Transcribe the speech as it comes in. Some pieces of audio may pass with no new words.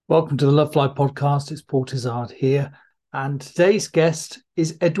Welcome to the Love Fly podcast. It's Paul Tizard here. And today's guest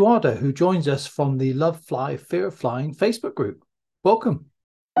is Eduardo, who joins us from the Love Fly Fear of Flying Facebook group. Welcome.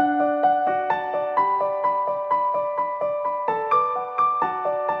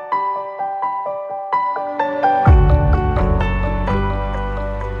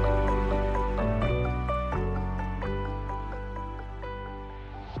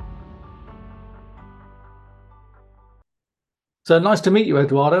 So nice to meet you,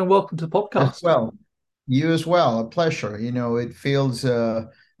 Eduardo, and welcome to the As podcast. well. You as well. A pleasure. It feels a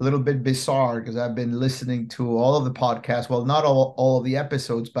little bit bizarre because I've been listening to all of the podcasts. Well, not all of the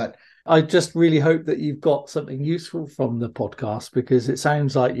episodes, but I just really hope that you've got something useful from the podcast because it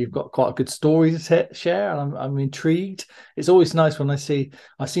sounds like you've got quite a good story to share, and I'm intrigued. It's always nice when I've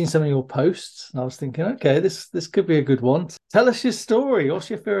seen some of your posts, and I was thinking, okay, this could be a good one. Tell us your story. What's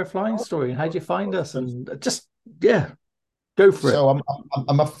your fear of flying story, and how'd you find us? And just yeah, go for it. so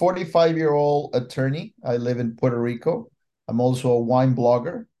I'm a 45-year-old attorney. I live in Puerto Rico. I'm also a wine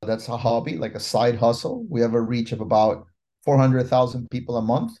blogger. That's a hobby, like a side hustle. We have a reach of about 400,000 people a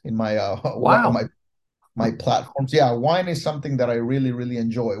month in my Wow. my platforms. Yeah, wine is something that I really, really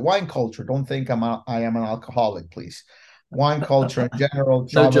enjoy. Wine culture. Don't think I am an alcoholic, please. Wine culture in general,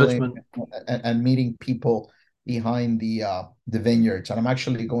 No traveling judgment. and meeting people behind the vineyards. And I'm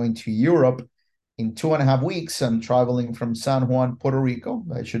actually going to Europe in 2.5 weeks. I'm traveling from San Juan, Puerto Rico.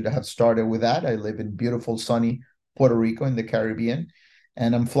 I should have started with that. I live in beautiful, sunny Puerto Rico in the Caribbean.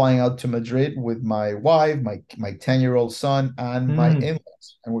 And I'm flying out to Madrid with my wife, my 10-year-old son, and my Mm,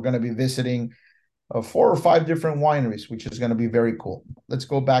 in-laws. And we're going to be visiting 4 or 5 different wineries, which is going to be very cool. Let's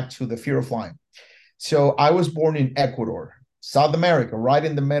go back to the fear of flying. So I was born in Ecuador, South America, right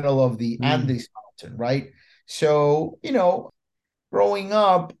in the middle of the mm. Andes mountain, right? So, growing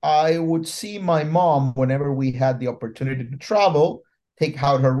up, I would see my mom whenever we had the opportunity to travel, take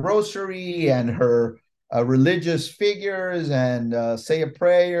out her rosary and her religious figures and say a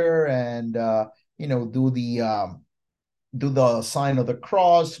prayer and do the sign of the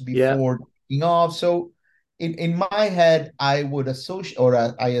cross Yeah. before taking off. So in my head, I would associate or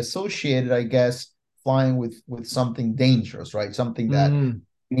I associated, I guess, flying with something dangerous, right? Something that Mm,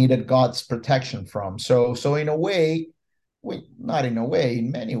 needed God's protection from. So in a way, not in a way, in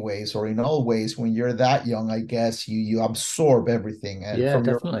many ways or in all ways, when you're that young, I guess you absorb everything and yeah, from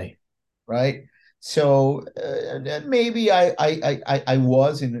your definitely. right? So maybe I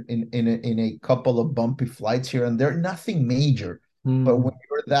was in a couple of bumpy flights here and there, nothing major. But when Mm,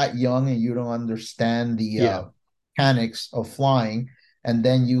 you're that young and you don't understand the yeah. mechanics of flying, and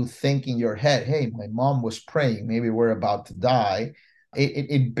then you think in your head, "Hey, my mom was praying. Maybe we're about to die."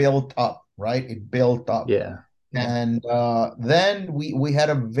 It built up, right? It built up, Yeah. Yeah. and then we had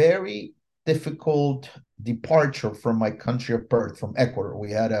a very difficult departure from my country of birth, from Ecuador.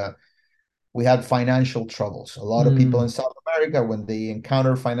 We had financial troubles. A lot of people in Mm, South America, when they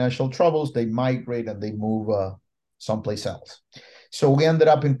encounter financial troubles, they migrate and they move someplace else. So we ended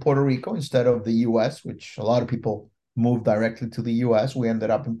up in Puerto Rico instead of the US, which a lot of people move directly to the US. We ended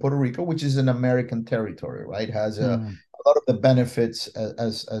up in Puerto Rico, which is an American territory, right? Has mm. a lot of the benefits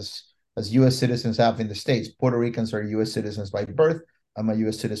as US citizens have in the States. Puerto Ricans are US citizens by birth. I'm a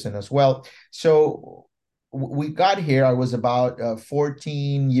US citizen as well. So we got here. I was about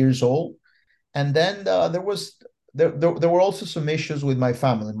 14 years old, and then there were also some issues with my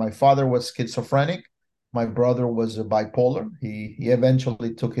family. My father was schizophrenic. My brother was bipolar. He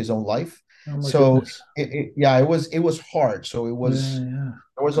eventually took his own life. Oh my So goodness. yeah, it was hard. So Yeah, yeah.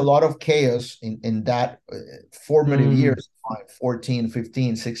 there was a lot of chaos in that formative Mm, years, 14,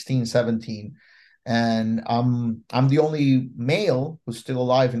 15, 16, 17. And I'm the only male who's still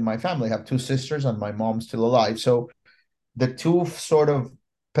alive in my family. I have two sisters and my mom's still alive. So the two sort of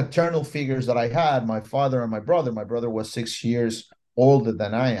paternal figures that I had, my father and my brother was 6 years older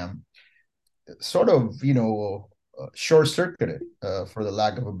than I am, sort of, short circuited, for the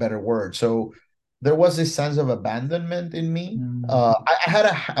lack of a better word. So there was this sense of abandonment in me. mm. I had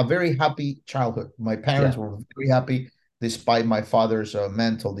a very happy childhood. My parents Yeah. were very happy despite my father's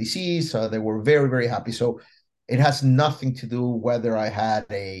mental disease. They were very, very happy. So it has nothing to do whether I had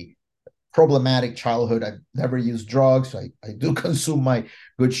a problematic childhood. I never used drugs. I do consume my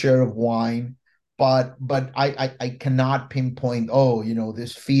good share of wine, but I cannot pinpoint, oh,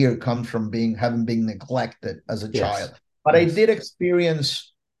 this fear comes from being having been neglected as a Yes. child. But I Yes. did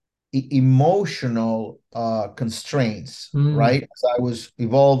experience emotional constraints, Mm, right? As I was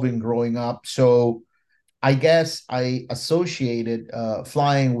evolving growing up. So I guess I associated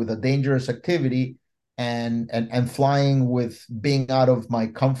flying with a dangerous activity, and flying with being out of my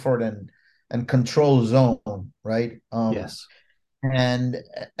comfort and control zone, right? yes. and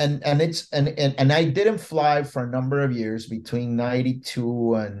and I didn't fly for a number of years between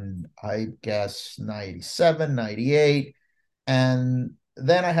 92 and I guess 97, 98. And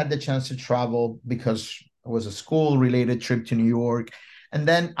then I had the chance to travel because it was a school related trip to New York. And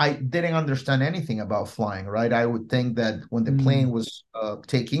then I didn't understand anything about flying, right? I would think that when the plane Mm, was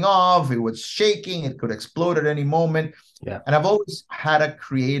taking off, it was shaking, it could explode at any moment. yeah. And I've always had a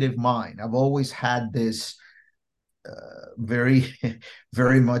creative mind. I've always had this very,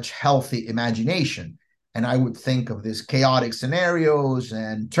 very much healthy imagination. And I would think of these chaotic scenarios,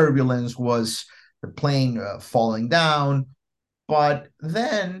 and turbulence was the plane falling down. But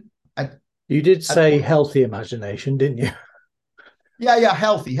then, at, You did at say healthy imagination, didn't you? yeah, yeah,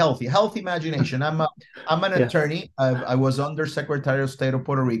 healthy imagination. I'm an Yeah. attorney. I was under Secretary of State of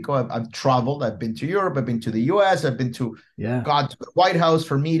Puerto Rico. I've traveled. I've been to Europe. I've been to the U.S. I've been to Yeah. God to the White House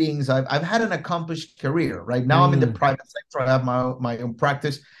for meetings. I've had an accomplished career. Right now, I'm in the Mm, private sector. I have my own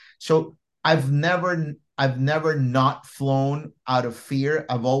practice. So I've never not flown out of fear.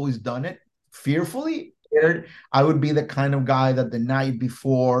 I've always done it fearfully. Scared. I would be the kind of guy that the night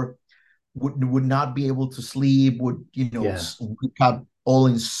before would not be able to sleep, would yeah. wake up all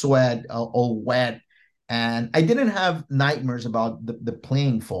in sweat, all wet. And I didn't have nightmares about the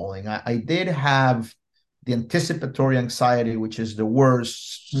plane falling. I did have the anticipatory anxiety, which is the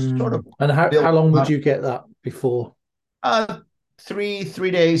worst, sort of Mm. And how built long would up. you get that before? uh, three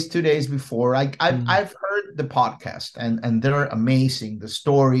days, 2 days before. Mm, I've heard the podcast, and they're amazing, the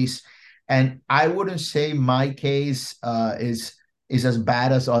stories. And I wouldn't say my case is as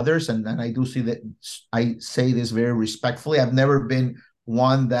bad as others. And I do see that. I say this very respectfully. I've never been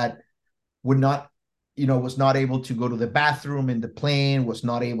one that would not, was not able to go to the bathroom in the plane, was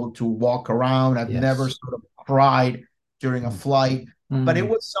not able to walk around. I've never yes. sort of cried during a Mm, flight, but mm, it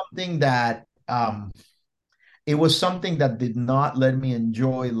was something that did not let me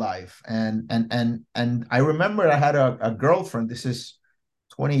enjoy life. And I remember I had a girlfriend. This is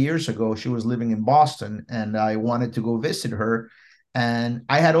 20 years ago. She was living in Boston, and I wanted to go visit her. And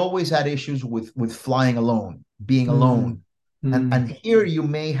I had always had issues with flying alone, being mm, alone. And mm. here you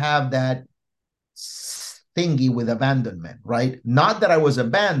may have that thingy with abandonment, right? Not that I was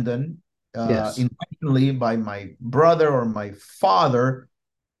abandoned Yes. intentionally by my brother or my father,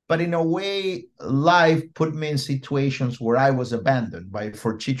 but in a way, life put me in situations where I was abandoned by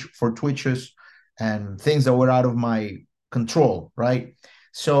for twitches and things that were out of my control, right?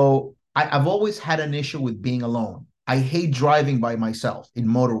 So I've always had an issue with being alone. I hate driving by myself in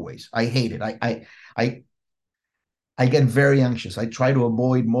motorways. I hate it. I I get very anxious. I try to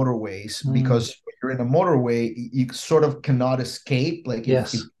avoid motorways Mm, because when you're in a motorway, you sort of cannot escape. Like if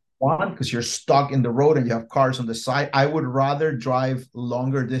yes. you want, because you're stuck in the road and you have cars on the side. I would rather drive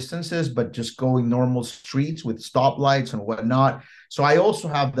longer distances, but just going normal streets with stoplights and whatnot. So I also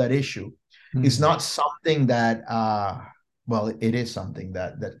have that issue. It's Mm, not something that, well, it is something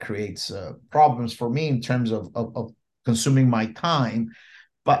that creates problems for me in terms of consuming my time,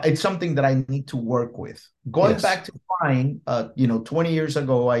 but it's something that I need to work with. Going yes. back to flying, 20 years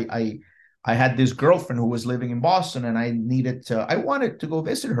ago, I had this girlfriend who was living in Boston, and I wanted to go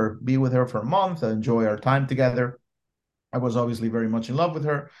visit her, be with her for a month, enjoy our time together. I was obviously very much in love with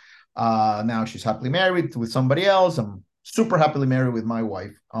her. Now she's happily married with somebody else. I'm super happily married with my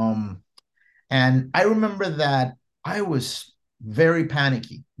wife. And I remember that I was very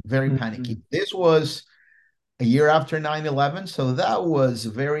panicky, very panicky. Mm, This was a year after 9/11, so that was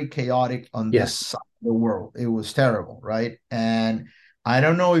very chaotic on this yes. side of the world. It was terrible, right? And I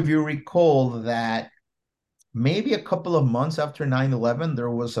don't know if you recall that maybe a couple of months after 9/11,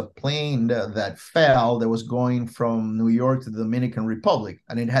 there was a plane that fell that was going from New York to the Dominican Republic,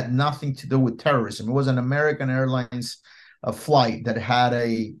 and it had nothing to do with terrorism. It was an American Airlines flight that had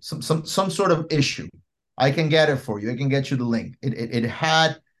some sort of issue. I can get it for you. I can get you the link. It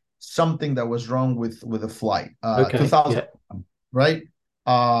had something that was wrong with the flight. Okay. 2000, Yeah. right?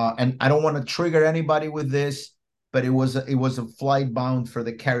 And I don't want to trigger anybody with this, but it was a flight bound for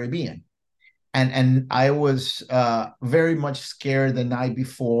the Caribbean, and I was very much scared the night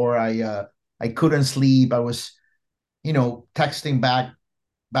before. I couldn't sleep. I was texting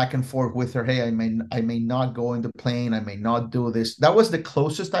back and forth with her. Hey, I may not go in the plane. I may not do this. That was the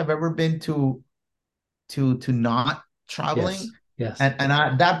closest I've ever been to not traveling. Yes. Yes. And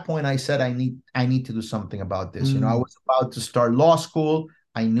at that point, I said I need to do something about this. I Mm, was about to start law school.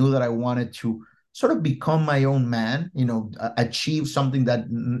 I knew that I wanted to sort of become my own man. Achieve something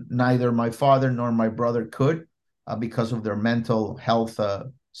that neither my father nor my brother could, because of their mental health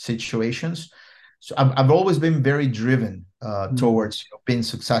situations. So I've always been very driven mm, towards being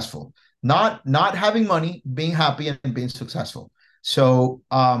successful, not having money, being happy and being successful. So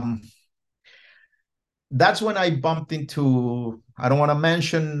that's when I bumped into. I don't want to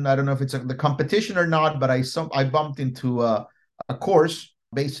mention. I don't know if it's the competition or not, but I bumped into a course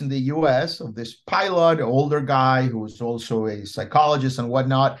based in the U.S. of this pilot, an older guy who was also a psychologist and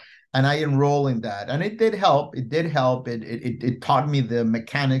whatnot. And I enrolled in that, and it did help. It did help. It taught me the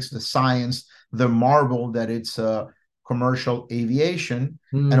mechanics, the science, the marvel that it's commercial aviation,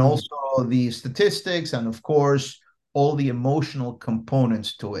 and Mm. also the statistics, and of course all the emotional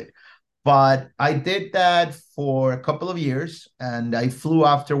components to it. But I did that for a couple of years and I flew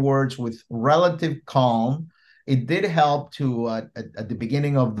afterwards with relative calm. It did help to, at the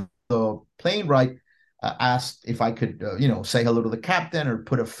beginning of the plane ride, asked if I could, say hello to the captain or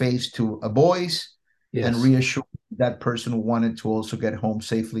put a face to a voice and Yes. reassure that person who wanted to also get home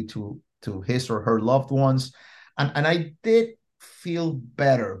safely to his or her loved ones. And I did feel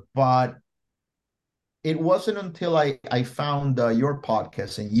better, but it wasn't until I found your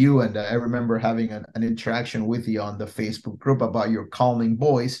podcast and you, and I remember having an interaction with you on the Facebook group about your calming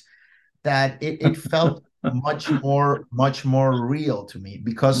voice, that it felt much more real to me,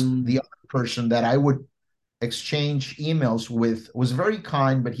 because the Mm. other person that I would exchange emails with was very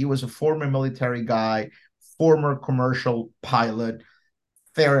kind, but he was a former military guy, former commercial pilot,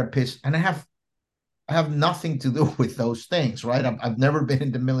 therapist, and I have nothing to do with those things, right? I've never been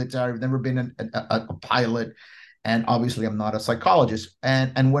in the military. I've never been a pilot, and obviously I'm not a psychologist.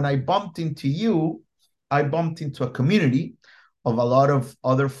 And when I bumped into you, I bumped into a community of a lot of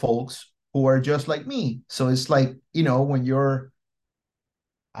other folks who are just like me. So it's like, when you're,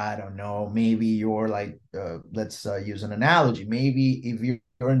 I don't know, maybe you're like, let's use an analogy. Maybe if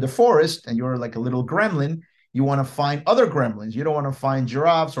you're in the forest and you're like a little gremlin, you want to find other gremlins. You don't want to find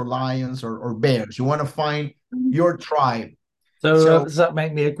giraffes or lions or bears. You want to find your tribe. So So does that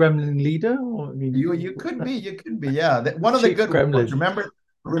make me a gremlin leader? Or, I mean, you could be, yeah. One of the chief good ones. gremlin.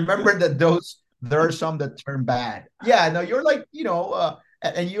 Remember that those there are some that turn bad. Yeah, no, you're like,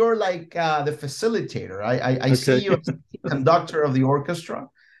 and you're like the facilitator. I see Okay. you as the conductor of the orchestra.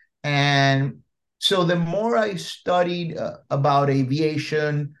 And so the more I studied about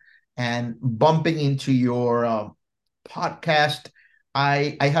aviation and bumping into your podcast,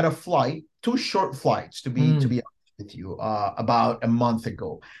 I had a flight, two short flights to Mm. be honest with you, about a month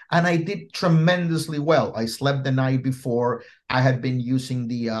ago, and I did tremendously well. I slept the night before. I had been using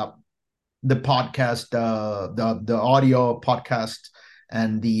the podcast, the audio podcast,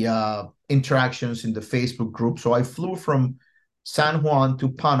 and the interactions in the Facebook group. So I flew from San Juan to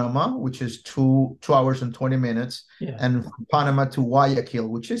Panama, which is two hours and 20 minutes, Yeah. and from Panama to Guayaquil,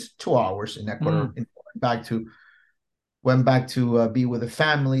 which is 2 hours in Ecuador. Mm. Back to Went back to be with a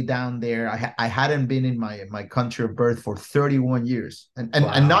family down there. I hadn't been in my country of birth for 31 years, and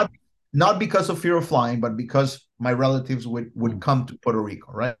Wow. not because of fear of flying, but because my relatives would Mm. come to Puerto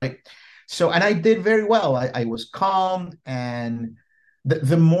Rico, right? So, and I did very well. I was calm, and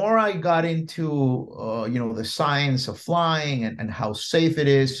the more I got into the science of flying and how safe it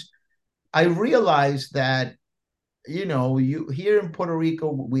is, I realized that you here in Puerto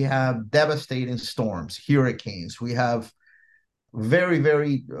Rico we have devastating storms, hurricanes. We have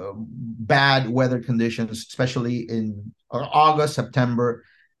very bad weather conditions, especially in August, September.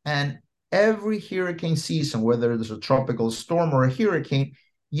 And every hurricane season, whether there's a tropical storm or a hurricane,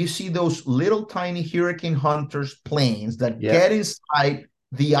 you see those little tiny hurricane hunters planes that Yeah. get inside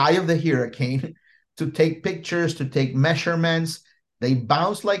the eye of the hurricane to take pictures, to take measurements. They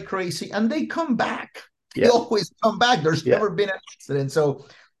bounce like crazy and they come back. They Yeah. always come back. There's Yeah. never been an accident. So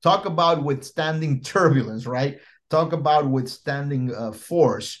talk about withstanding turbulence, right? Talk about withstanding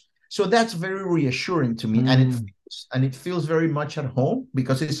force. So that's very reassuring to me, Mm. and it feels very much at home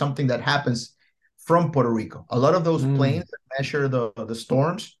because it's something that happens from Puerto Rico. A lot of those planes Mm. that measure the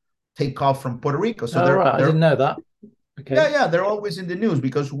storms take off from Puerto Rico, so All right. I they're didn't know that. yeah, Okay. yeah, they're always in the news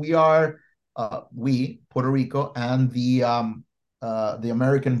because we Puerto Rico and the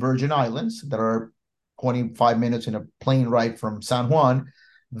American Virgin Islands that are 25 minutes in a plane ride from San Juan.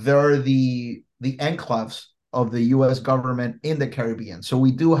 They're the enclaves of the U.S. government in the Caribbean. So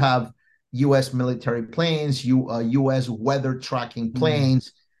we do have U.S. military planes, U.S. weather tracking Mm.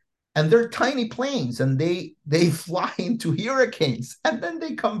 planes, and they're tiny planes, and they fly into hurricanes and then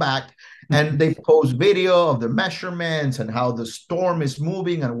they come back and they post video of the measurements and how the storm is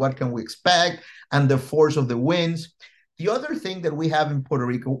moving and what can we expect and the force of the winds. The other thing that we have in Puerto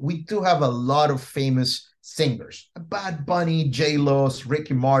Rico, we do have a lot of famous singers: Bad Bunny, J Los,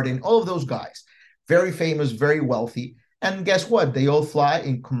 Ricky Martin, all of those guys, very famous, very wealthy. And guess what, they all fly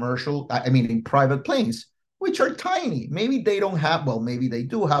in in private planes, which are tiny. Maybe they don't have, well, maybe they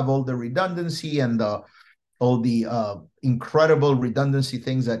do have all the redundancy and all the incredible redundancy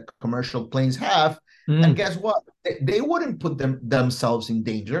things that commercial planes have. And Mm. guess what? They wouldn't put themselves in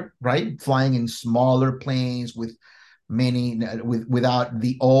danger, right? Flying in smaller planes with many without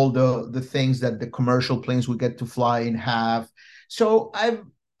all the things that the commercial planes would get to fly and have. So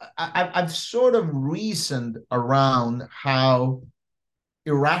I've sort of reasoned around how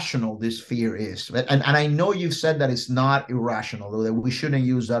irrational this fear is. And I know you've said that it's not irrational, that we shouldn't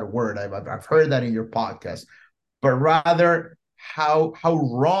use that word. I've heard that in your podcast, but rather how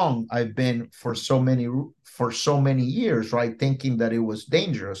wrong I've been for so many years, right? Thinking that it was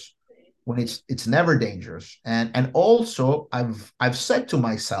dangerous when it's never dangerous. And also I've said to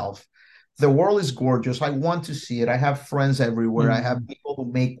myself, the world is gorgeous. I want to see it. I have friends everywhere. I have Mm. people who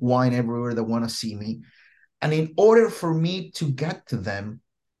make wine everywhere that want to see me. And in order for me to get to them,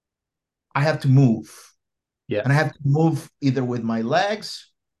 I have to move. Yeah. And I have to move either with my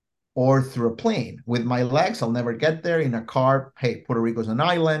legs or through a plane. With my legs, I'll never get there. In a car, hey, Puerto Rico's an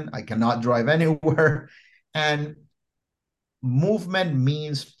island. I cannot drive anywhere. And movement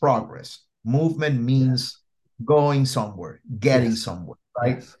means progress. Movement Yes. means going somewhere, getting Yes. somewhere,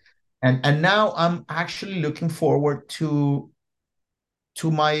 right? Yes. And now I'm actually looking forward to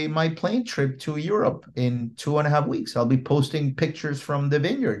my plane trip to Europe in 2.5 weeks. I'll be posting pictures from the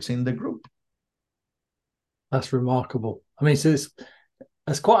vineyards in the group. That's remarkable. I mean, so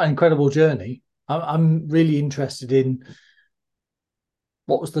it's quite an incredible journey. I'm really interested in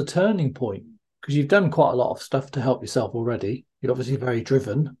what was the turning point, because you've done quite a lot of stuff to help yourself already. You're obviously very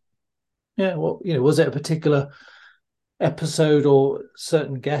driven. Yeah. Well, was it a particular episode or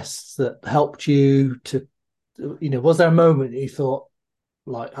certain guests that helped you to, was there a moment you thought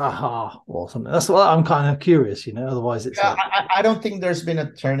like, aha, or something? That's what I'm kind of curious, otherwise it's Yeah, like, I don't think there's been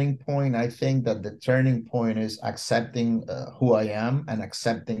a turning point. I think that the turning point is accepting who I am and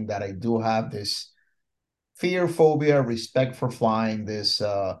accepting that I do have this fear, phobia, respect for flying. This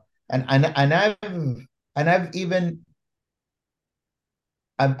and I've even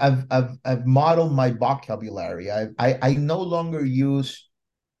I've modeled my vocabulary. I no longer use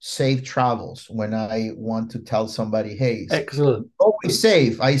safe travels when I want to tell somebody, hey, excellent. always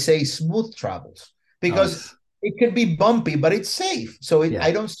safe. I say smooth travels because Nice. it could be bumpy, but it's safe. So I Yeah.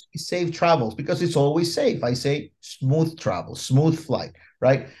 don't say safe travels because it's always safe. I say smooth travel, smooth flight,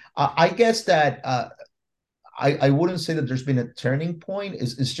 right? I guess that I wouldn't say that there's been a turning point.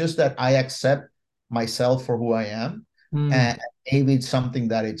 It's just that I accept myself for who I am. Mm. And maybe it's something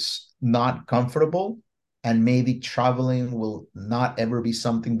that it's not comfortable. And maybe traveling will not ever be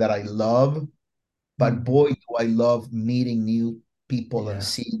something that I love. But Mm. boy, do I love meeting new people and Yeah.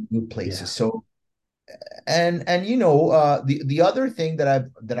 seeing new places. Yeah. So and the other thing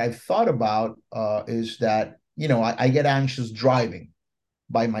that I've thought about is that I get anxious driving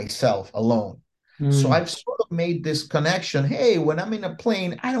by myself alone. So Mm. I've sort of made this connection. Hey, when I'm in a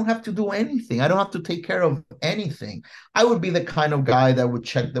plane, I don't have to do anything. I don't have to take care of anything. I would be the kind of guy that would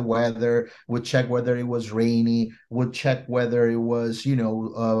check the weather, would check whether it was rainy, would check whether it was,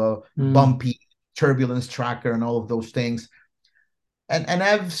 Mm. bumpy, turbulence tracker, and all of those things. And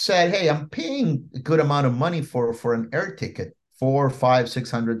I've said, hey, I'm paying a good amount of money for an air ticket, four, five,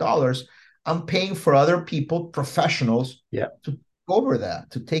 $600. I'm paying for other people, professionals, Yeah. to over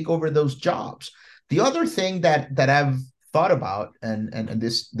that, to take over those jobs. The other thing that I've thought about, and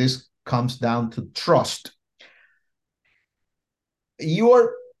this comes down to trust.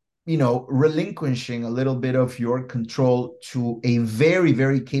 You're relinquishing a little bit of your control to a very,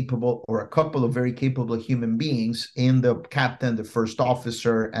 very capable, or a couple of very capable human beings in the captain, the first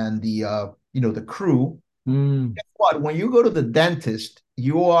officer, and the crew. Mm. Guess what? When you go to the dentist,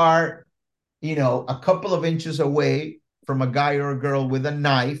 you are a couple of inches away from a guy or a girl with a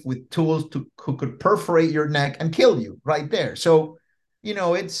knife, with tools who could perforate your neck and kill you right there. So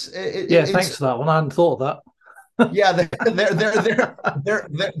Yeah. it's Thanks for that one. I hadn't thought of that. yeah,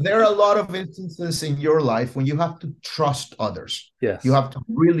 there are a lot of instances in your life when you have to trust others. You Yes. have to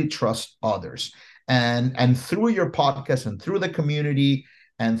really trust others. And through your podcast and through the community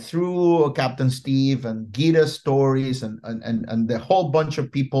and through Captain Steve and Gita's stories and the whole bunch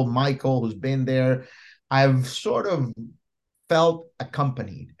of people, Michael, who's been there, I've sort of felt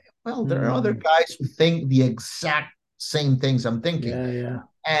accompanied. Well, there are other Mm. guys who think the exact same things I'm thinking. Yeah. Yeah.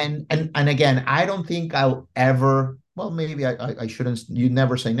 And again, I don't think I'll ever, well, maybe I shouldn't, you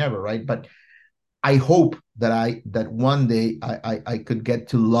never say never, right? But I hope that one day I could get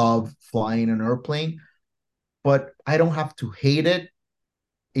to love flying an airplane, but I don't have to hate it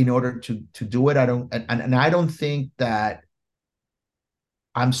in order to do it. I don't, and I don't think that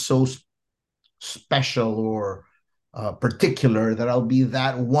I'm so special, particular that I'll be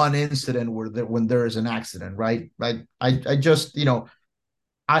that one incident when there is an accident, right? I just,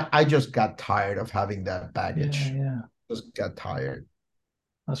 I just got tired of having that Yeah, baggage. yeah. Just got tired.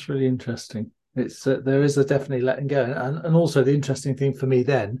 That's really interesting. It's there is a definitely letting go, and also the interesting thing for me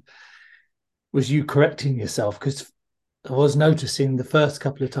then was you correcting yourself, because I was noticing the first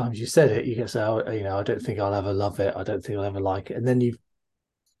couple of times you said it, you go say, oh, I don't think I'll ever love it. I don't think I'll ever like it. And then you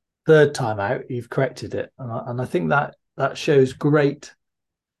third time out, you've corrected it, and I think that that shows great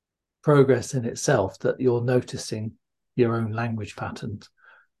progress in itself, that you're noticing your own language patterns.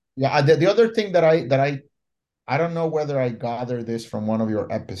 Yeah, the other thing that I don't know whether I gathered this from one of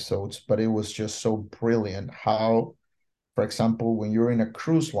your episodes, but it was just so brilliant how, for example, when you're in a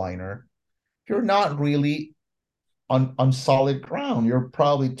cruise liner, you're not really on solid ground. You're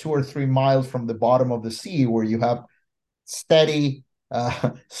probably 2 or 3 miles from the bottom of the sea where you have steady,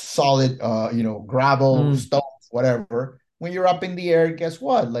 solid, gravel, Mm, stones, whatever. When you're up in the air, guess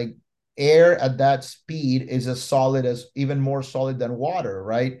what? Like air at that speed is as solid as even more solid than water,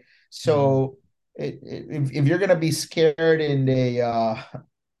 right? mm, So if you're gonna be scared in a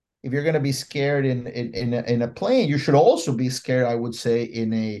if you're gonna be scared in a plane, you should also be scared, I would say,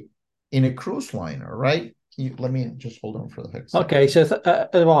 in a cruise liner, right? Let me just hold on for a okay, second. so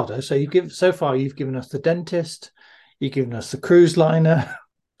Eduardo, so you've given us the dentist, you've given us the cruise liner.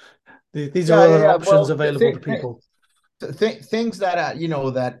 These are Yeah, yeah, other yeah. options Well, available to people. things that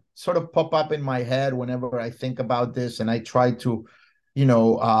that sort of pop up in my head whenever I think about this, and I try to, you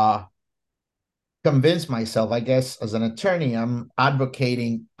know, convince myself. I guess as an attorney, I'm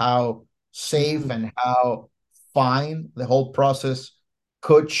advocating how safe Mm, and how fine the whole process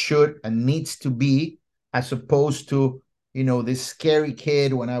could, should, and needs to be, as opposed to this scary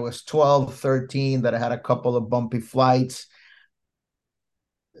kid when I was 12, 13, that I had a couple of bumpy flights.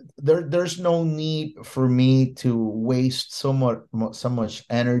 There's no need for me to waste so much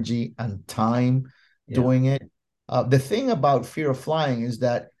energy and time yeah. doing it. The thing about fear of flying is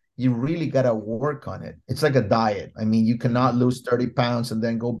that you really got to work on it. It's like a diet. I mean, you cannot Mm, lose 30 pounds and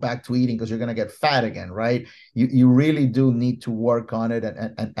then go back to eating because you're going to get fat again, right? You really do need to work on it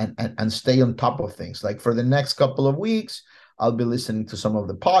and stay on top of things. Like for the next couple of weeks, I'll be listening to some of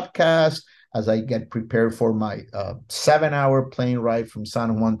the podcasts as I get prepared for my 7 hour plane ride from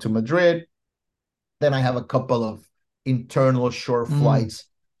San Juan to Madrid. Then I have a couple of internal short mm, flights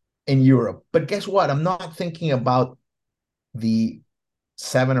in Europe. But guess what? I'm not thinking about the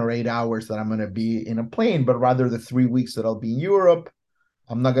 7 or 8 hours that I'm going to be in a plane, but rather the 3 weeks that I'll be in Europe.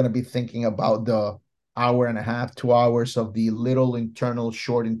 I'm not going to be thinking about the hour and a half, 2 hours of the little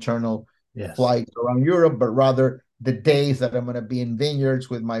short internal yes. flights around Europe, but rather the days that I'm going to be in vineyards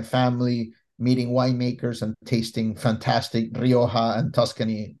with my family, meeting winemakers and tasting fantastic Rioja and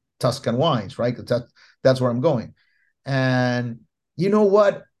Tuscan wines, right? Because that's where I'm going. And you know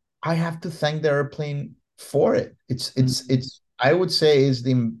what? I have to thank the airplane for it. Mm, I would say is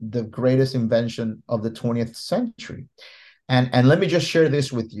the greatest invention of the 20th century. And let me just share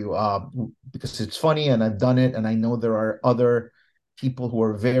this with you, because it's funny and I've done it, and I know there are other people who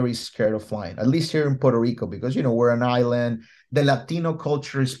are very scared of flying, at least here in Puerto Rico, because we're an island. The Latino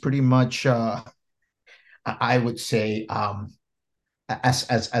culture is pretty much, I would say,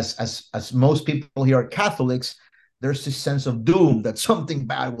 as most people here are Catholics, there's this sense of doom that something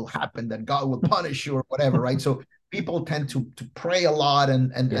bad will happen, that God will punish you or whatever, right? So people tend to pray a lot,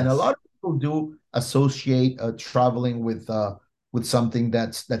 and a yes. lot of people do associate traveling with something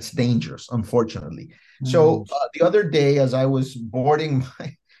that's dangerous, unfortunately. So Mm, the other day, as I was boarding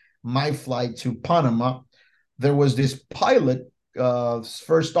my flight to Panama, there was this pilot,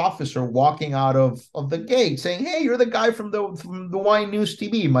 first officer, walking out of the gate saying, "Hey, you're the guy from the Wine News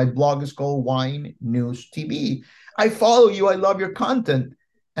TV. My blog is called Wine News TV. I follow you. I love your content."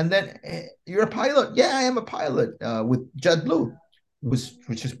 And then, "You're a pilot?" "Yeah, I am a pilot, with JetBlue,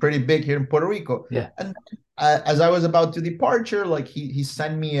 which is pretty big here in Puerto Rico." yeah. And as I was about to departure, like he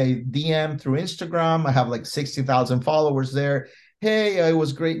sent me a DM through Instagram. I have like 60,000 followers there. "Hey, it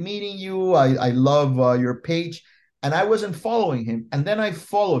was great meeting you. I love your page." And I wasn't following him. And then I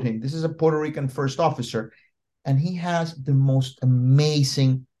followed him. This is a Puerto Rican first officer, and he has the most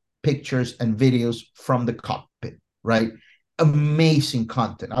amazing pictures and videos from the cockpit, right? Amazing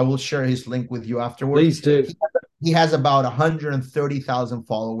content. I will share his link with you afterwards. Please do. He has about 130,000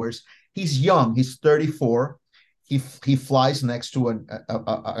 followers. He's young, he's 34. He flies next to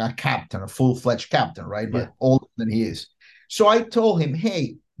a captain, a full-fledged captain, right? Yeah. But older than he is. So I told him,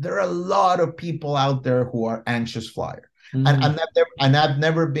 "Hey, there are a lot of people out there who are anxious flyer, and Mm, I've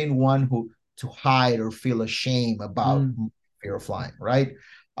never been one who to hide or feel ashamed about mm, fear of flying, right?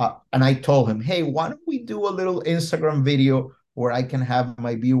 And I told him, hey, why don't we do a little Instagram video where I can have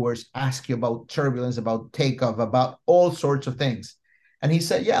my viewers ask you about turbulence, about takeoff, about all sorts of things. And he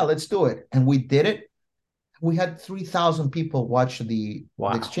said, yeah, let's do it. And we did it. We had 3,000 people watch the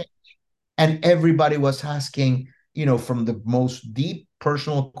Wow. exchange. And everybody was asking, from the most deep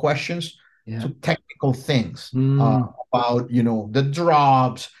personal questions Yeah. to technical things Mm. about, the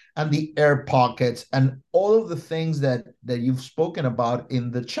drops and the air pockets and all of the things that you've spoken about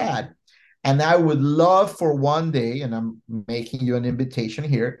in the chat. And I would love for one day, and I'm making you an invitation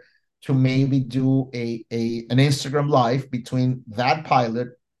here, to maybe do an Instagram live between that pilot,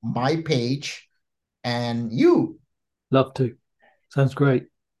 my page, and you. Love to. Sounds great.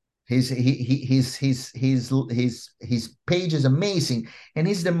 His page is amazing, and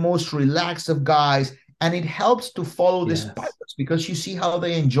he's the most relaxed of guys. And it helps to follow these Yes. pilots because you see how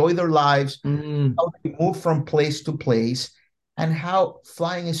they enjoy their lives, Mm. how they move from place to place, and how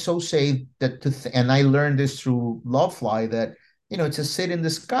flying is so safe and I learned this through Love Fly that it's a sit in the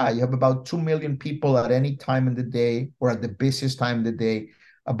sky. You have about 2 million people at any time in the day or at the busiest time of the day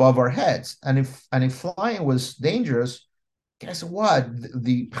above our heads. And if flying was dangerous, guess what?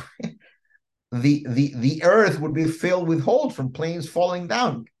 The earth would be filled with holes from planes falling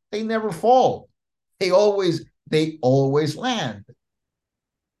down. They never fall. They always land.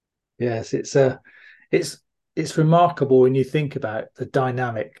 Yes, it's it's remarkable when you think about the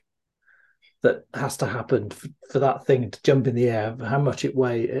dynamic that has to happen for that thing to jump in the air, how much it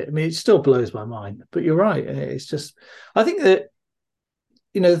weighs. I mean, it still blows my mind. But you're right. It's just, I think that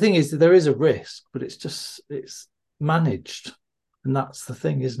the thing is that there is a risk, but it's managed, and that's the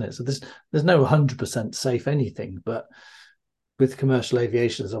thing, isn't it? So there's no 100% safe anything, but with commercial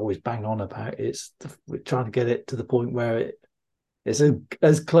aviation, there's always bang on about it. We're trying to get it to the point where it's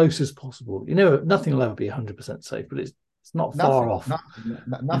as close as possible. Nothing will ever be 100% safe, but it's not far Nothing, off.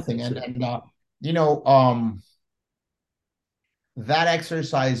 nothing. It's, And you know, um, that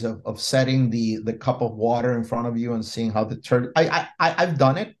exercise of setting the cup of water in front of you and seeing how the turn. I've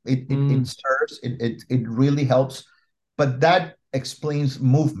done it. It mm, serves. It really helps. But that explains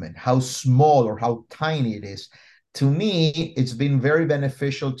movement, how small or how tiny it is. To me, it's been very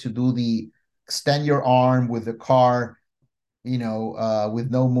beneficial to do the extend your arm with the car,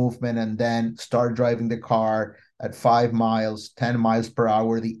 with no movement, and then start driving the car at 5 miles, 10 miles per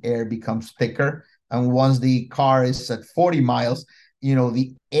hour, the air becomes thicker. And once the car is at 40 miles,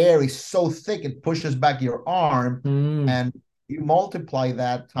 the air is so thick, it pushes back your arm. mm, And you multiply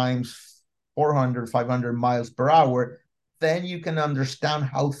that times 400, 500 miles per hour, then you can understand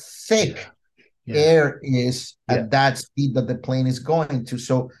how yeah, thick yeah, air is yeah. at that speed that the plane is going to.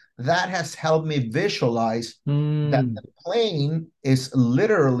 So that has helped me visualize that Mm, the plane is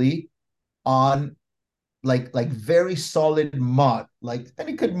literally on like very solid mud. And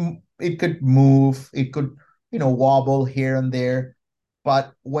it could move, it could wobble here and there.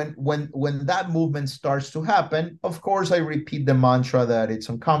 But when that movement starts to happen, of course I repeat the mantra that it's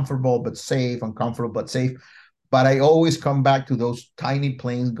uncomfortable but safe, uncomfortable but safe. But I always come back to those tiny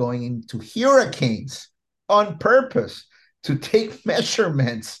planes going into hurricanes on purpose to take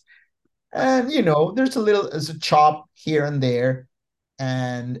measurements. And there's a chop here and there.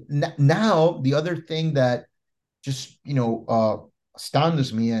 And now the other thing that just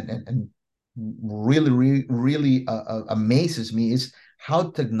astounds me and really really really amazes me is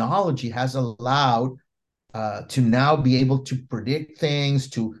how technology has allowed to now be able to predict things,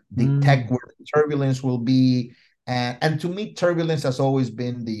 to detect mm, where the turbulence will be. And to me, turbulence has always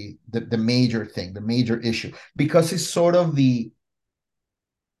been the major thing, the major issue, because it's sort of the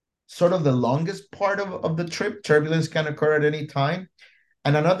longest part of the trip. Turbulence can occur at any time.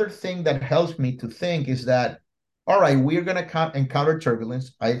 And another thing that helps me to think is that, all right, we're going to encounter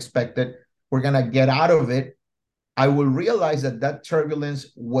turbulence. I expect it. We're going to get out of it. I will realize that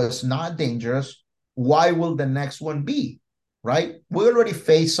turbulence was not dangerous. Why will the next one be? Right? We already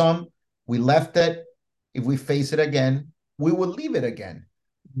faced some. We left it. If we face it again, we will leave it again.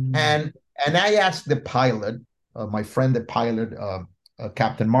 mm. And I asked the pilot, my friend, the pilot,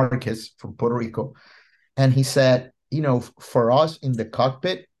 Captain Marquez from Puerto Rico, and he said, for us in the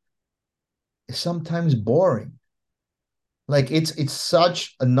cockpit, it's sometimes boring. Like it's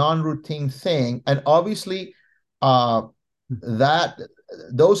such a non-routine thing. And obviously, uh, that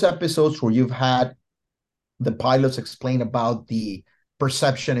those episodes where you've had the pilots explain about the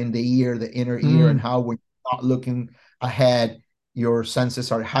perception in the ear, the inner ear, and Mm, how when you're not looking ahead, your senses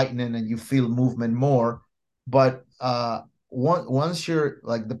are heightening and you feel movement more. But once you're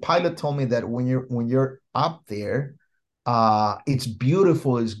like the pilot told me that when you're up there, it's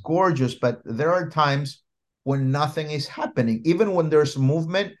beautiful, it's gorgeous, but there are times when nothing is happening. Even when there's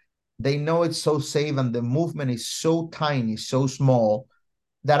movement, they know it's so safe and the movement is so tiny, so small,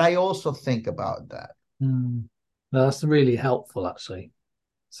 that I also think about that. Mm. No, that's really helpful, actually.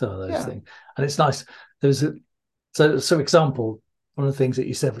 Some of those Yeah. things, and it's nice. There's a so example. One of the things that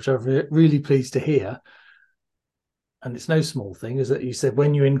you said, which I'm really pleased to hear, and it's no small thing, is that you said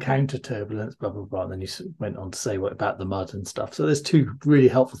when you encounter turbulence, blah blah blah, and then you went on to say what about the mud and stuff. So there's two really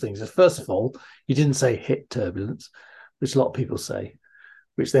helpful things. First of all, you didn't say hit turbulence, which a lot of people say,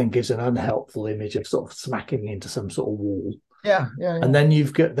 which then gives an unhelpful image of sort of smacking into some sort of wall. Yeah, yeah, And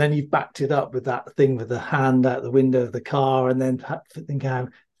yeah. then you've backed it up with that thing with the hand out the window of the car, and then think how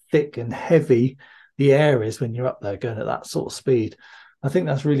thick and heavy the air is when you're up there going at that sort of speed. I think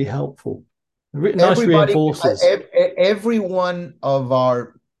that's really helpful. Nice Everybody, reinforcers. every one of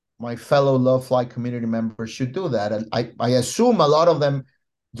my fellow Love Fly community members should do that. And I assume a lot of them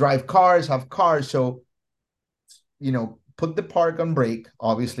drive cars, have cars. So, put the park on brake.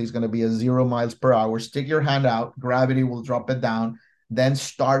 Obviously, it's going to be a 0 miles per hour. Stick your hand out, gravity will drop it down. Then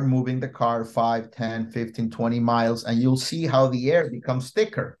start moving the car 5, 10, 15, 20 miles, and you'll see how the air becomes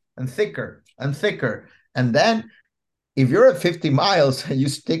thicker and thicker and thicker. And then if you're at 50 miles and you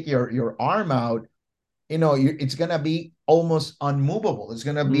stick your arm out, it's going to be almost unmovable. It's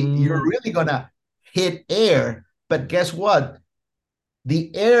going to be, you're Mm, really going to hit air. But guess what?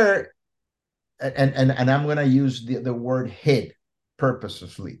 The air, and I'm going to use the word hit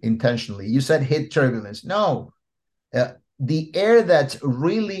purposefully, intentionally. You said hit turbulence. No, the air that's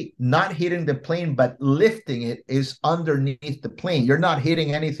really not hitting the plane, but lifting it is underneath the plane. You're not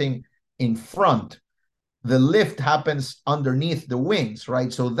hitting anything in front. The lift happens underneath the wings,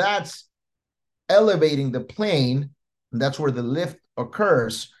 right? So that's elevating the plane. And that's where the lift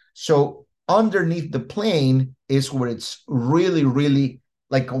occurs. So underneath the plane is where it's really, really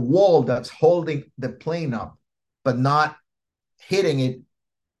like a wall that's holding the plane up, but not hitting it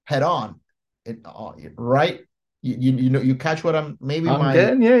head on. Right? You catch what I'm maybe I'm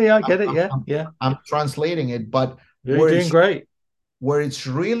getting, yeah, I I'm, get it. I'm, Yeah, I'm, yeah. I'm translating it, but You're where doing it's great. where it's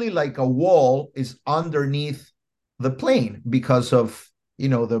really like a wall is underneath the plane because of the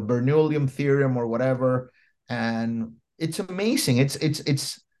Bernoulli theorem or whatever. And it's amazing. It's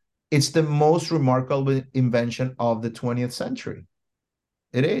the most remarkable invention of the 20th century.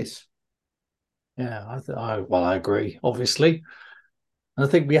 It is. Yeah, I agree, obviously. And I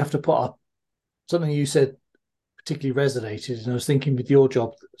think we have to put up something you said particularly resonated. And I was thinking with your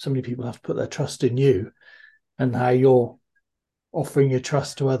job, so many people have to put their trust in you and how you're offering your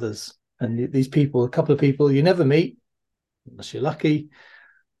trust to others. And these people, a couple of people you never meet, unless you're lucky,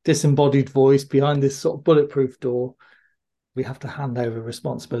 disembodied voice behind this sort of bulletproof door. We have to hand over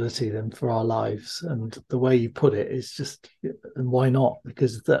responsibility then for our lives. And the way you put it is just, and why not?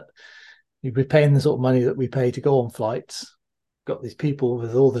 Because that you'd be paying the sort of money that we pay to go on flights. Got these people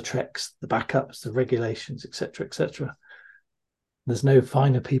with all the treks, the backups, the regulations, etc., etc. There's no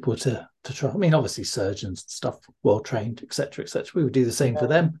finer people to try. I mean, obviously surgeons and stuff, well trained, etc., etc. We would do the same for Yeah,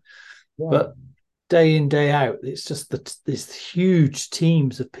 them, yeah. but day in day out, it's just that these huge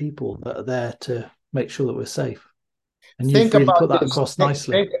teams of people that are there to make sure that we're safe. And you've Think really about put that this. across Think,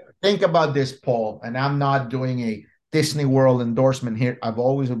 nicely. think, think about this, Paul. And I'm not doing a Disney World endorsement here. I've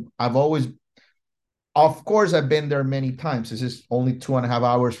always, of course, I've been there many times. This is only 2.5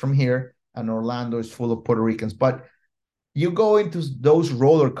 hours from here, and Orlando is full of Puerto Ricans. But you go into those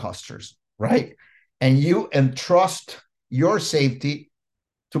roller coasters, right? And you entrust your safety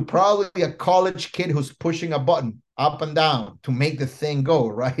to probably a college kid who's pushing a button up and down to make the thing go,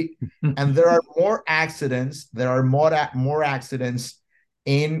 right? And there are more accidents. There are more accidents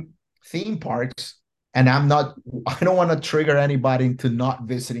in theme parks. And I don't want to trigger anybody into not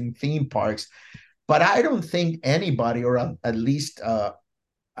visiting theme parks, but I don't think anybody, or at least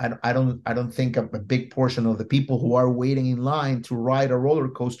I don't think a big portion of the people who are waiting in line to ride a roller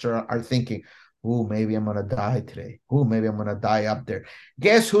coaster are thinking, "Oh, maybe I'm gonna die today. Oh, maybe I'm gonna die up there."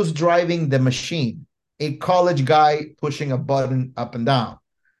 Guess who's driving the machine? A college guy pushing a button up and down.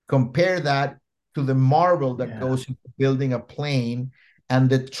 Compare that to the marvel that Yeah. goes into building a plane and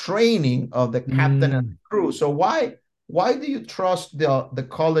the training of the captain and Mm, the crew. So why do you trust the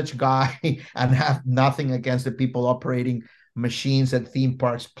college guy and have nothing against the people operating machines at theme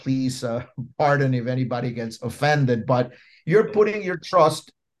parks? Please pardon if anybody gets offended, but you're putting your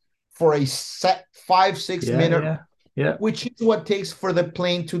trust for a set 5 6 yeah, minute, yeah, yeah. which is what takes for the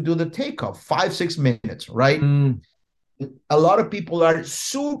plane to do the takeoff. 5 6 minutes, right? Mm, A lot of people are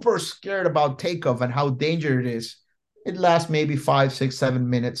super scared about takeoff and how dangerous it is. It lasts maybe 5 6 7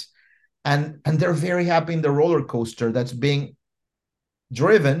 minutes, and they're very happy in the roller coaster that's being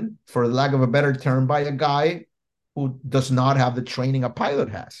driven, for lack of a better term, by a guy who does not have the training a pilot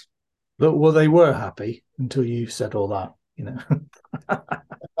has. But well, they were happy until you said all that, you know.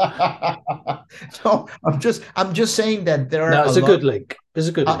 No, I'm just saying that there No, are a it's a lot. good link. It's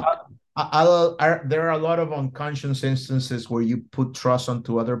a good link. There are a lot of unconscious instances where you put trust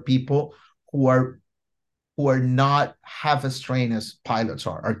onto other people who are not half as trained as pilots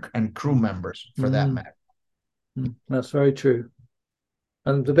are, and crew members for that Mm, matter. that's very true.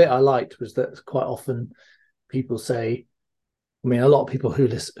 And the bit I liked was that quite often people say, I mean, a lot of people who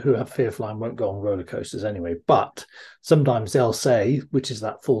have fear flying won't go on roller coasters anyway, but sometimes they'll say, which is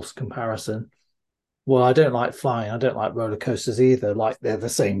that false comparison, well, I don't like flying, I don't like roller coasters either, like they're the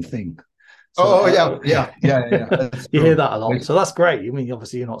same thing. So Oh yeah, yeah. That's you hear true. that a lot. So that's great. I mean,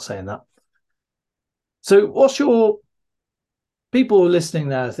 obviously, you're not saying that. So, what's your people listening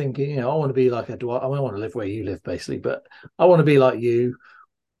there thinking, I want to be like Eduardo, I want to live where you live, basically, but I want to be like you.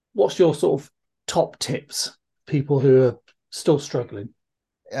 What's your sort of top tips, people who are still struggling?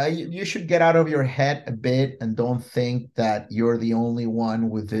 You should get out of your head a bit and don't think that you're the only one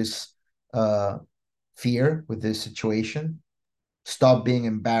with this uh, fear, with this situation. Stop being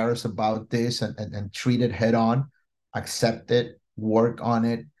embarrassed about this, and treat it head on. Accept it, work on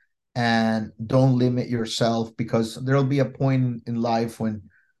it, and don't limit yourself, because there'll be a point in life when,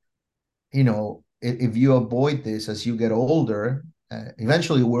 if you avoid this as you get older,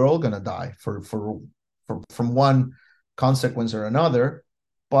 eventually we're all going to die from one consequence or another.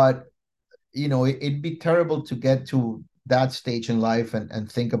 But it'd be terrible to get to that stage in life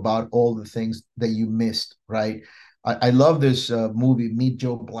and think about all the things that you missed, right? I love this movie, Meet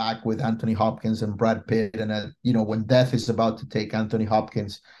Joe Black, with Anthony Hopkins and Brad Pitt. And, when death is about to take Anthony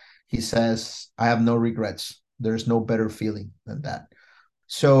Hopkins, he says, I have no regrets. There's no better feeling than that.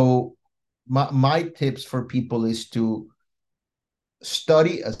 So, my tips for people is to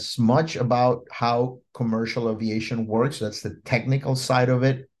study as much about how commercial aviation works. That's the technical side of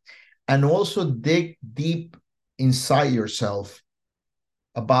it, and also dig deep inside yourself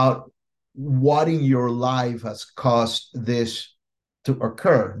about what in your life has caused this to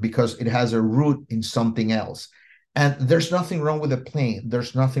occur, because it has a root in something else. And there's nothing wrong with the plane.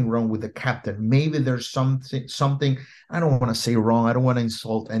 There's nothing wrong with the captain. Maybe there's something, I don't want to say wrong. I don't want to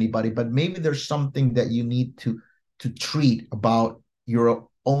insult anybody, but maybe there's something that you need to treat about your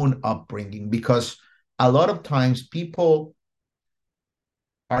own upbringing, because a lot of times people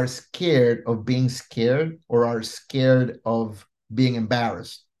are scared of being scared, or are scared of being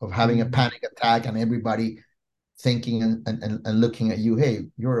embarrassed, of having a Mm. panic attack, and everybody thinking and looking at you, hey,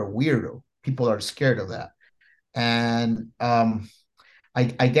 you're a weirdo. People are scared of that. And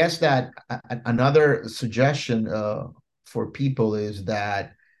I guess that another suggestion for people is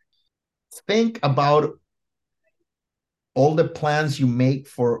that think about all the plans you make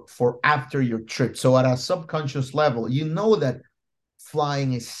for after your trip. So at a subconscious level, you know that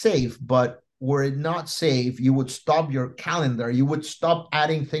flying is safe, but were it not safe, you would stop your calendar. You would stop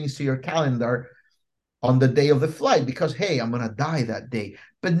adding things to your calendar on the day of the flight, because, hey, I'm going to die that day.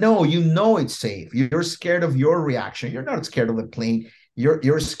 But no, it's safe. You're scared of your reaction. You're not scared of the plane.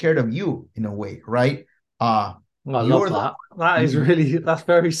 You're scared of you, in a way, right? I love You're the that. That is you, really, that's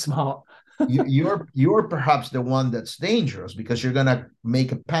very smart. you're perhaps the one that's dangerous, because you're going to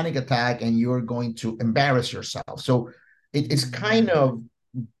make a panic attack and you're going to embarrass yourself. So it's kind of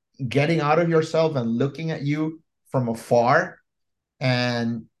getting out of yourself and looking at you from afar,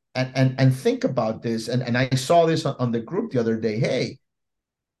 and and think about this. And I saw this on the group the other day. Hey,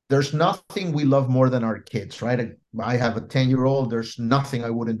 there's nothing we love more than our kids, right? I have a 10-year-old. There's nothing I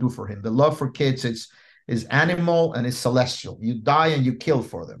wouldn't do for him. The love for kids is animal and is celestial. You die and you kill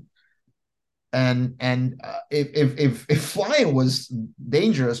for them. And if flying was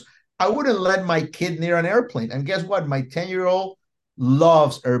dangerous, I wouldn't let my kid near an airplane. And guess what? My 10-year-old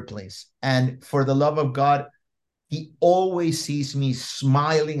loves airplanes. And for the love of God, he always sees me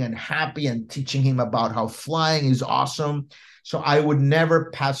smiling and happy and teaching him about how flying is awesome. So I would never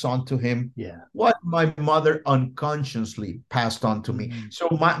pass on to him Yeah. what my mother unconsciously passed on to me. Mm. So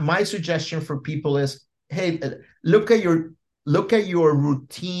my suggestion for people is, hey, look at your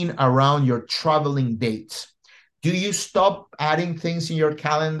routine around your traveling dates. Do you stop adding things in your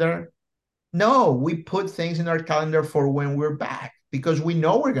calendar? No, we put things in our calendar for when we're back, because we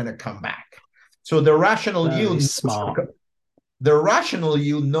know we're going to come back. So Very smart. the rational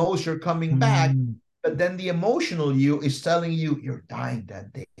you knows you're coming back, Mm. but then the emotional you is telling you you're dying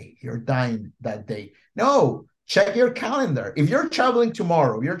that day. You're dying that day. No, check your calendar. If you're traveling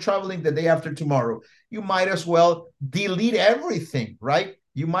tomorrow, you're traveling the day after tomorrow, you might as well delete everything, right?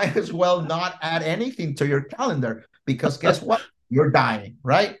 You might as well not add anything to your calendar, because guess what? you're dying,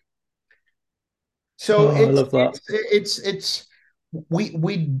 right? So Oh, I love that. it's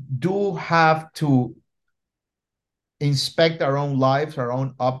we do have to inspect our own lives, our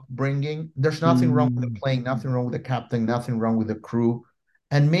own upbringing. There's nothing wrong with the Mm, plane, nothing wrong with the captain, nothing wrong with the crew.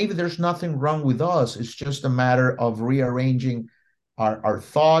 And maybe there's nothing wrong with us. It's just a matter of rearranging our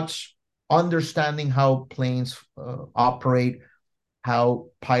thoughts, understanding how planes operate, how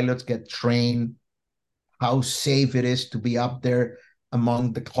pilots get trained, how safe it is to be up there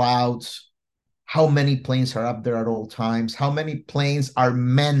among the clouds, how many planes are up there at all times, how many planes are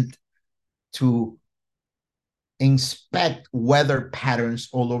meant to inspect weather patterns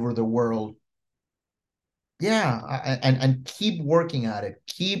all over the world. Yeah, and keep working at it.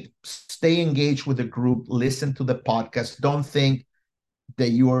 Keep stay engaged with the group. Listen to the podcast. Don't think that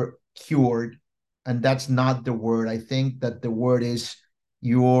you're cured, and that's not the word. I think that the word is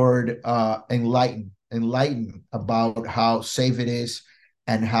you're enlightened about how safe it is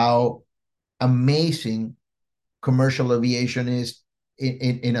and how amazing commercial aviation is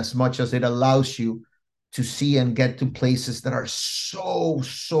in as much as it allows you to see and get to places that are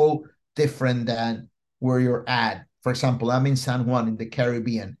so different than where you're at. For example, I'm in San Juan in the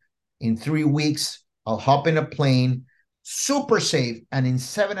Caribbean. In 3 weeks, I'll hop in a plane, super safe, and in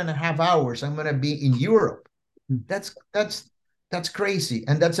 7.5 hours, I'm gonna be in Europe. mm. That's crazy,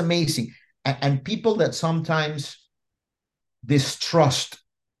 and that's amazing. And people that sometimes distrust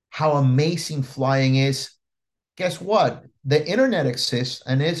how amazing flying is, guess what? The internet exists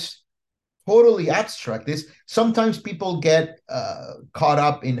and it's totally abstract. This sometimes people get caught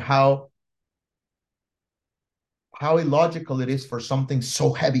up in how illogical it is for something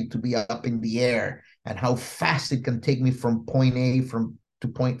so heavy to be up in the air and how fast it can take me from point A from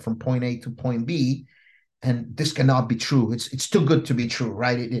point A to point B. And this cannot be true. It's too good to be true,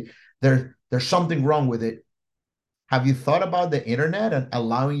 right? There's something wrong with it. Have you thought about the internet and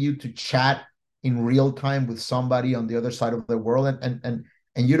allowing you to chat in real time with somebody on the other side of the world, and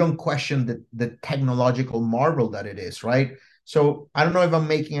you don't question the technological marvel that it is, right? So I don't know if I'm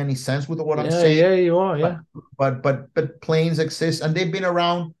making any sense with what I'm Yeah, saying, yeah, you are. but Yeah. planes exist and they've been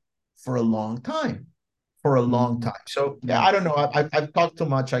around for a long time, for a long Mm, time. So yeah, mm. I don't know. I've talked too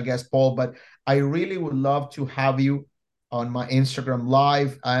much, I guess, Paul, but I really would love to have you on my Instagram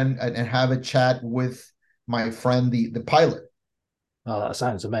live and have a chat with my friend, the pilot. Oh, that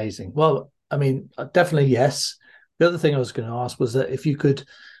sounds amazing. Well, I mean, definitely yes. The other thing I was going to ask was that if you could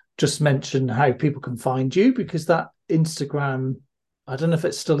just mention how people can find you, because that Instagram, I don't know if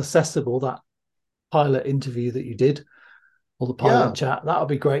it's still accessible, that pilot interview that you did or the pilot Yeah, chat, that would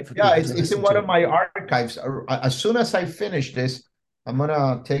be great for yeah, people to it's in listen one to. of my archives. As soon as I finish this, I'm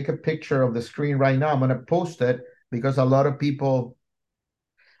gonna take a picture of the screen right now. I'm gonna post it because a lot of people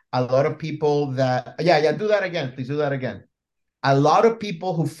that yeah, do that again, please do that again. A lot of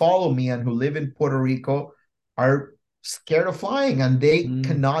people who follow me and who live in Puerto Rico are scared of flying and they Mm,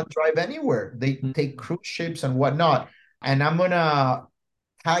 cannot drive anywhere. They mm. take cruise ships and whatnot. And I'm gonna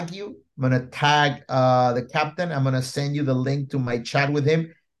tag you. I'm gonna tag the captain. I'm gonna send you the link to my chat with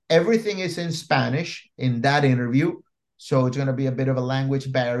him. Everything is in Spanish in that interview, so it's gonna be a bit of a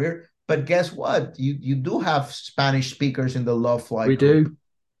language barrier. But guess what? You do have Spanish speakers in the Love Fly We group. do.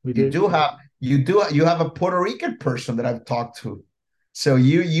 We You do. do have you have a Puerto Rican person that I've talked to. So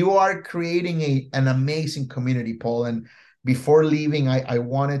you are creating an amazing community, Paul. And before leaving, I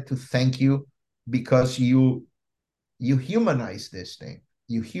wanted to thank you because you humanize this thing.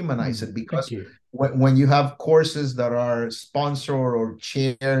 You humanize Mm, it thank because you. when you have courses that are sponsored or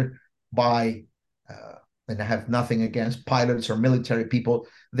chaired by and I have nothing against pilots or military people,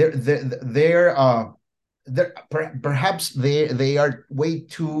 perhaps they are way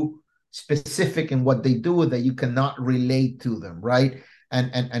too specific in what they do that you cannot relate to them, right?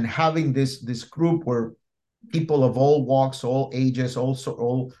 And having this group where people of all walks, all ages,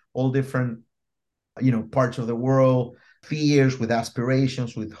 also all different parts of the world, fears, with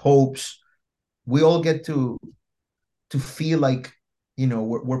aspirations, with hopes, we all get to feel like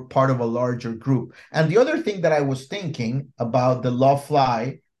we're part of a larger group. And the other thing that I was thinking about the Love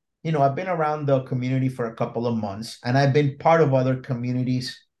Fly, I've been around the community for a couple of months and I've been part of other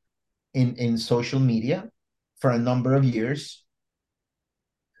communities in social media for a number of years,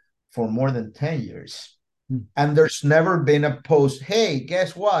 for more than 10 years. Mm. And there's never been a post, hey,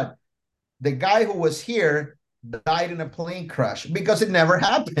 guess what, the guy who was here died in a plane crash, because it never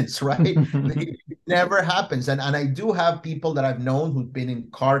happens, right? It never happens. And I do have people that I've known who've been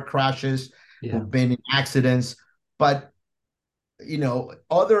in car crashes, Yeah. who've been in accidents, but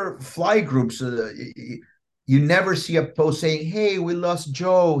other fly groups, you never see a post saying, hey, we lost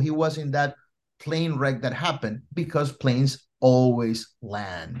Joe. He was in that plane wreck that happened, because planes always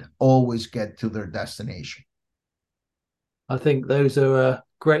land, always get to their destination. I think those are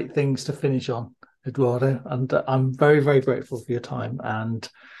great things to finish on, Eduardo. And I'm very, very grateful for your time. And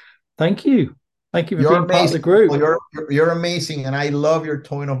thank you. Thank you for You're being part of the amazing. group. You're amazing, and I love your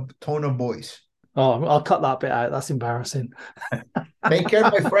tone of voice. Oh, I'll cut that bit out. That's embarrassing. Take care,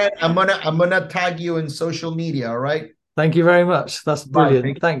 my friend. I'm gonna tag you in social media. All right. Thank you very much. That's Bye. brilliant.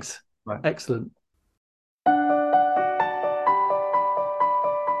 Thank you. Thanks. Bye. Excellent.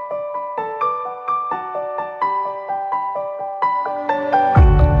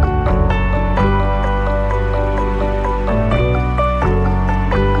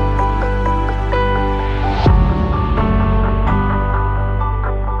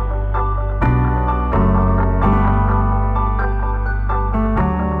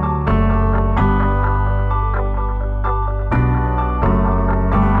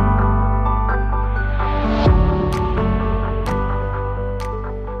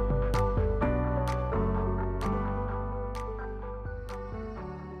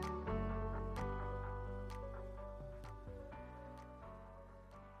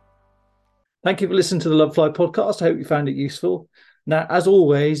 Thank you for listening to the Love Fly podcast. I hope you found it useful. Now, as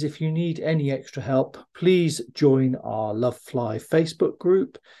always, if you need any extra help, please join our Love Fly Facebook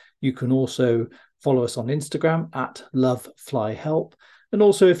group. You can also follow us on Instagram at Love Fly Help. And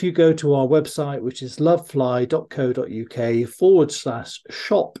also, if you go to our website, which is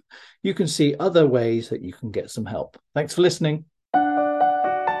lovefly.co.uk/shop, you can see other ways that you can get some help. Thanks for listening.